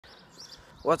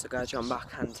What's up guys, I'm back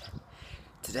and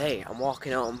today I'm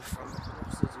walking home from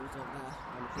Ross's, who's up there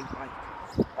on a pink bike.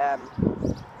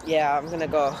 Yeah, I'm gonna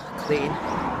go clean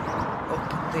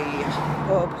up the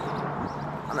pub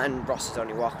and then Ross is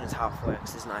only walking us halfway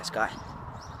because he's a nice guy.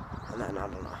 And then I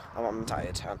don't know, I'm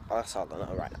tired, that's all I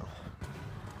know right now.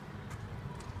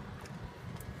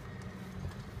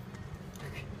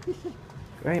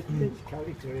 Great.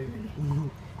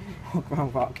 Walk around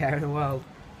without a care in the world.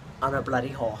 And a bloody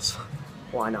horse.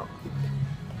 Why not?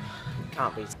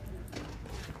 Can't beat it.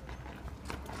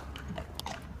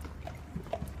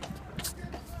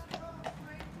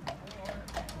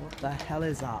 What the hell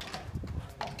is that?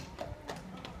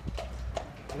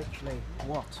 Literally,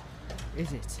 what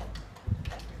is it?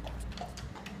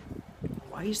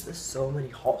 Why is there so many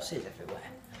horses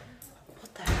everywhere?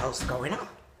 What the hell's going on?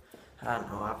 I don't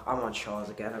know, I'm on shores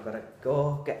again. I've got to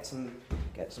go get some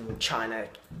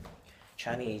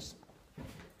Chinese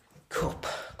cup,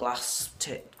 glass,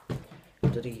 tip,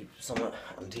 bloody something,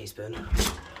 and teaspoon.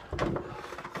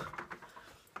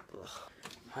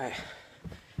 Right,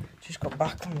 just got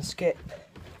back from the skip.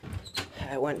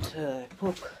 I went to the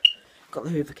pub, got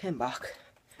the Hoover, came back,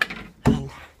 and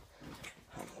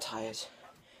I'm tired.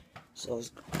 So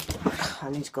I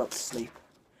need to go to sleep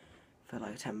for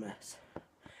like 10 minutes.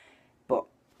 But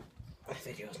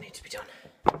videos need to be done.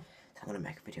 So I'm gonna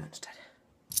make a video instead.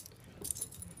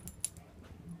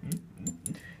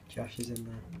 Josh is in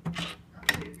there.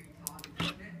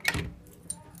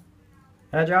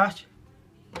 Hey Josh.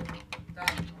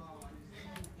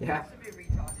 Yeah. It's a bit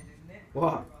retarded, isn't it?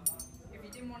 What? If you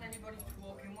didn't want anybody to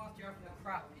walk in whilst you're having a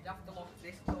crap, you'd have to lock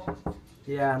this door.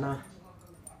 Yeah, I know.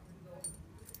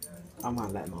 I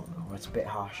might let him out though, it's a bit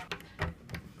harsh.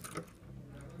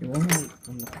 You want to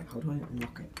unlock it? How do I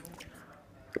unlock it?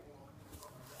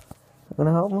 I'm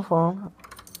gonna hold my phone.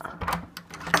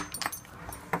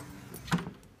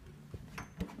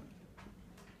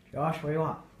 Josh, where you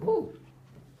at? Ooh.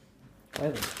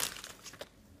 Where then?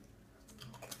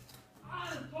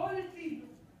 Ah, the toilet seat!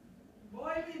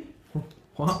 Boiling!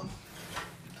 What?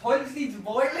 Toilet seat's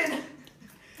boiling!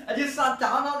 I just sat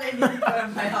down on it and it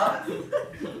burned my heart.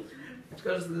 It's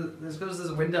because there's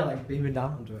a window like beaming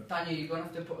down onto it. Daniel, you're gonna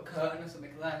have to put a curtain or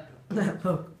something there.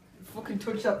 Look, Fucking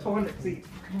touch that toilet seat.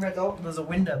 Fucking red hot. there's a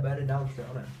window burning down straight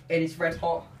on it. And it's red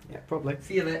hot. Yeah, probably.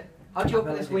 Feel it. How do you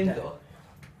open this window?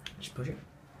 Just push it.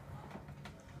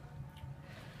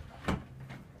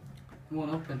 It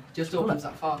won't open. Just opens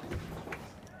that far.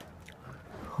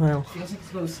 Well, Feels like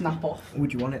it's gonna snap off.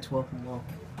 would you want it to open more?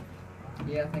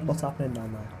 Yeah, I think What's so. happening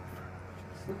down there?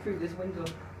 Just look through this window.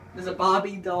 There's a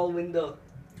Barbie doll window.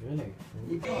 Really?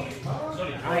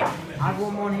 Right, I've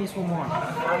one more, he's one more.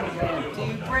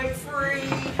 do break free.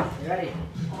 You ready?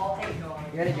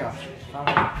 You ready, Josh?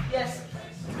 Yes.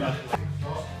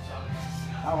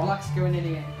 Oh, well, that's going in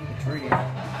here. It's really.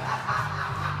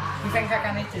 You think I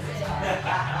can hit it?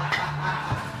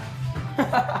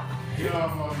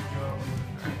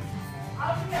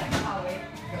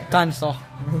 Dinosaur.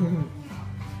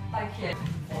 Thank you.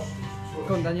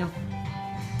 Go on, Daniel.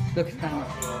 Look at Daniel.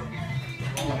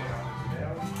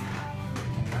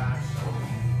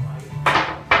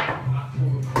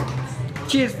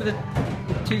 Cheers for the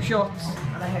 2 shots.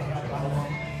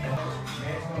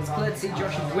 It's clear to see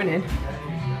Josh is winning.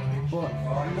 But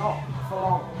Not for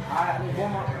long. I need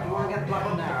one more. You want to get the black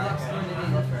one there? Black's going in.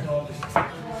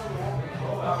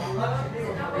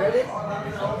 Ready?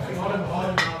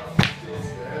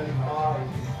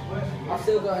 I've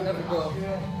still got another go.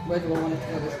 Where do I want it to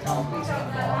go this time?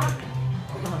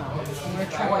 I'm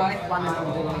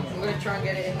gonna try and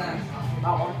get it in there.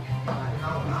 That one.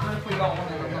 I'm gonna put that one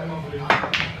in.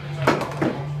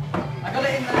 I got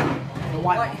it in there. The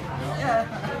white one. Yeah.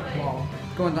 Wow.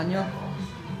 Go on, Daniel.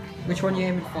 Which one are you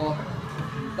aiming for?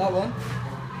 That one?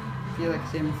 I feel like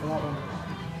it's aiming for that one.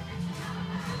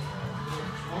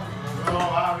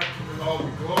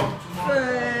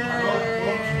 Hey!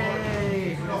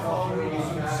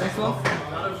 This one?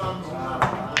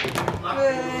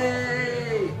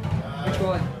 Hey! Which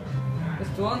one? This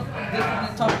one? This one in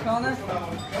the top corner?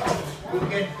 We'll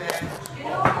get there.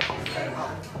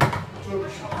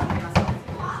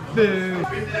 Boo!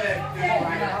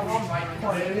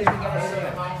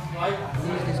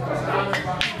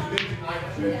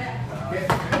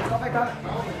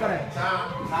 Got it.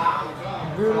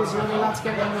 Rules, you're only allowed to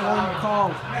get one on call.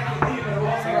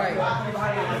 Right.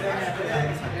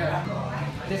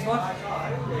 This one?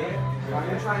 I'm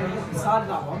going to try and hit the side of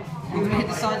that one. You're going to hit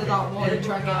the side of that one and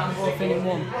try and get them both in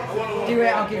one. Do it,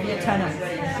 I'll give you a tenner.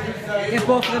 Get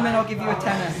both of them in, I'll give you a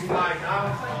tenner.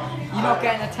 You're not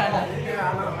getting a tenner.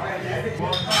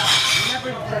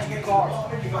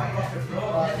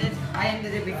 I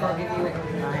ended it before I give you it.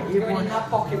 Right, You won in that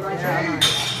pocket right there.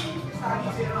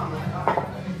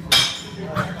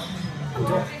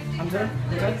 I'm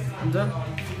done.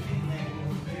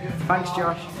 Thanks,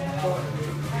 Josh.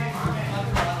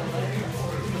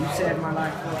 You saved my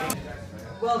life.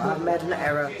 Well I've done. made an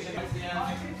error.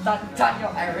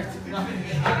 Daniel Everett.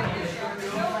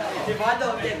 If I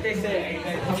don't get this in,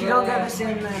 If you don't get this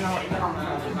in, then I'll...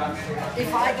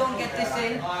 if I don't get this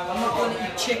in, I'm not going to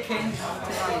eat chicken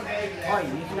tonight. Oh,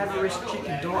 you can never risk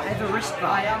chicken. Don't ever risk that.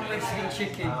 I am risking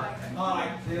chicken.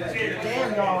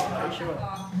 Damn, no, I'm pretty sure.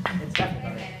 It's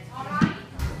definitely.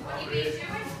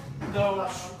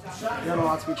 You're not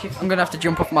allowed to eat chicken. I'm going to have to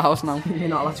jump off my house now. You're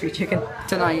not allowed to eat chicken.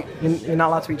 Tonight. You're not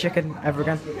allowed to eat chicken ever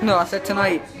again. No, I said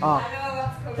tonight. Oh,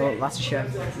 well, that's a shame.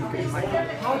 How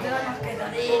did I not get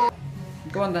that in?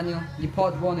 Go on, Daniel. You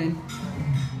poured one in.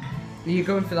 You're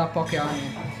going for that pocket, aren't you?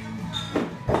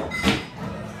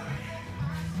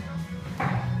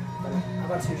 I've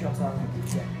got 2 shots out of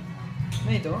it.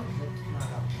 No, you don't.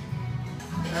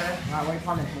 Right, what are you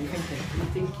planning? What are you thinking? What are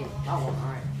you thinking? That one,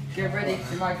 alright. Get ready.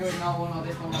 Am I going that one or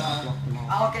this one?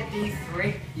 I'll get these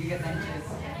 3. You get them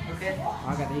 2. Okay?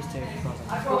 I'll get these 2.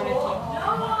 I'm going in.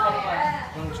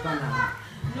 Don't just go now.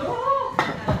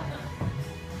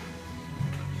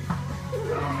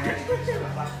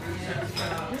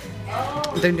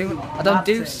 I don't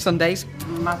do Sundays.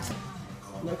 Matt,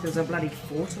 look, there's a bloody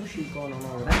photo shoot going on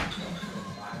over there.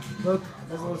 Look,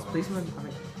 there's all those policemen. I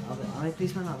mean, are they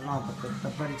policemen? No, but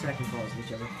they're bloody taking photos of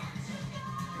each other.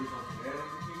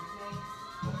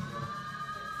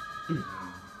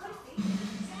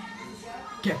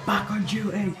 Get back on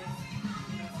duty!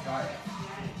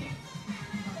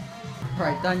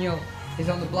 Right, Daniel is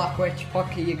on the black. Which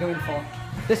pocket are you going for?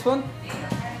 This one?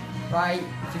 Right,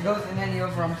 if it goes in any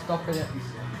other, I'm stopping it.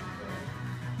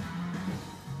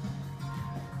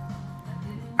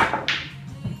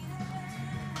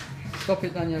 Stop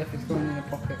it, Daniel, if it's going in a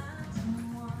pocket.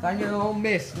 Daniel, don't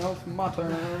miss, no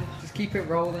matter. Just keep it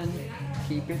rolling.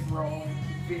 Keep it rolling.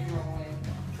 Keep it rolling.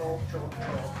 Chalk.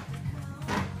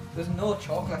 There's no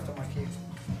chalk left on my cube.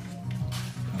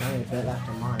 Only a bit left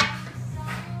on mine.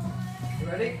 You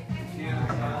ready?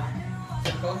 Yeah.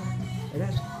 Go. It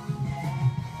is.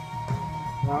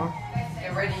 No?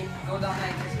 Get ready. Go down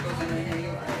like this. Goes in here.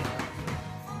 You go.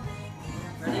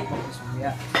 Ready?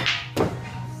 Yeah.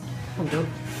 I'm done.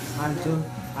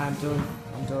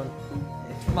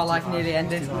 My life nearly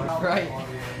ended. Right.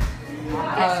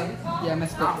 Yeah,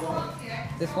 messed up.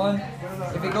 This one.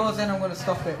 If it goes in, I'm gonna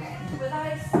stop it.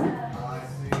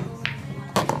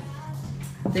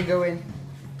 Did go in.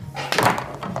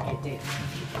 It did.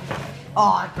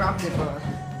 Oh, I grabbed it, bro.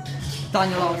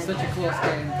 Daniel, that was such a close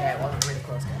game. Yeah, it was a really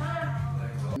close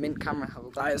game. Mint camera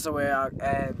holder. That is the way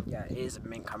yeah, it is a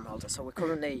mint camera holder. So we're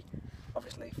currently,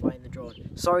 obviously, flying the drone.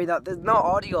 Sorry that there's no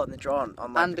audio on the drone.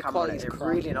 On, like, And the camera. quality's It crap.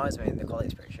 really annoys me, and the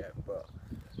quality's pretty shit, but...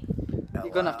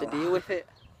 You're gonna have to deal with it.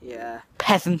 Yeah.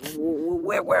 Peasant.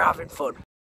 We're having fun.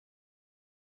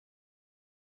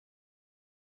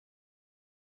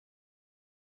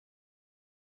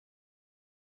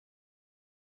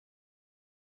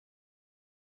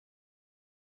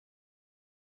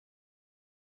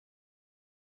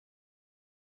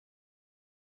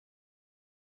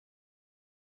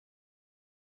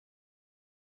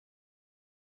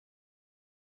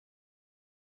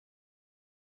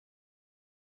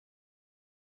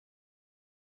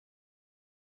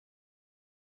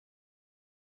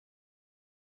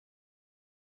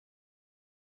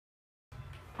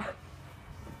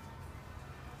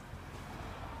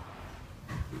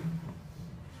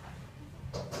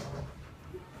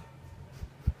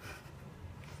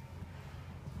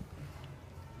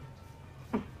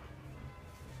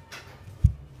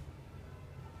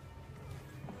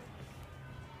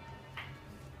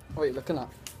 What are you looking at?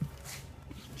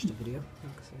 Just a video.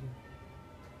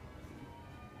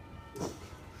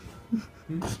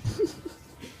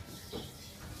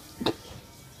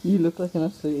 You look like an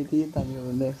absolute idiot, Daniel,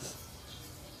 in this.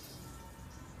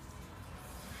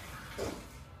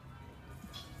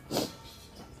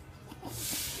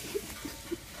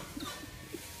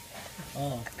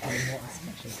 Oh, what a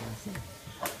special person.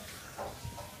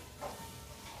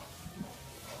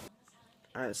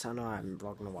 Alright, so I know I haven't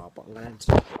vlogged in a while, but I'm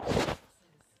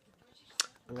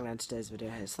gonna end today's video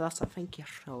here. So that's it. Thank you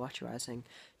for watching.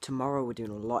 Tomorrow we're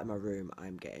doing a lot in my room.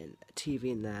 I'm getting a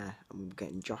TV in there. I'm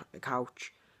getting a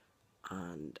couch,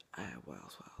 and what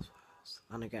else?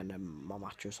 And again, my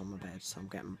mattress on my bed. So I'm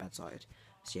getting my bed sorted.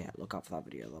 So yeah, look out for that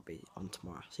video. That'll be on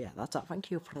tomorrow. So yeah, that's it. Thank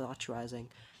you for watching,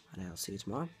 and I'll see you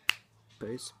tomorrow.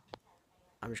 Peace.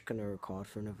 I'm just gonna record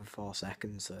for another 4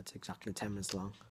 seconds, so it's exactly 10 minutes long.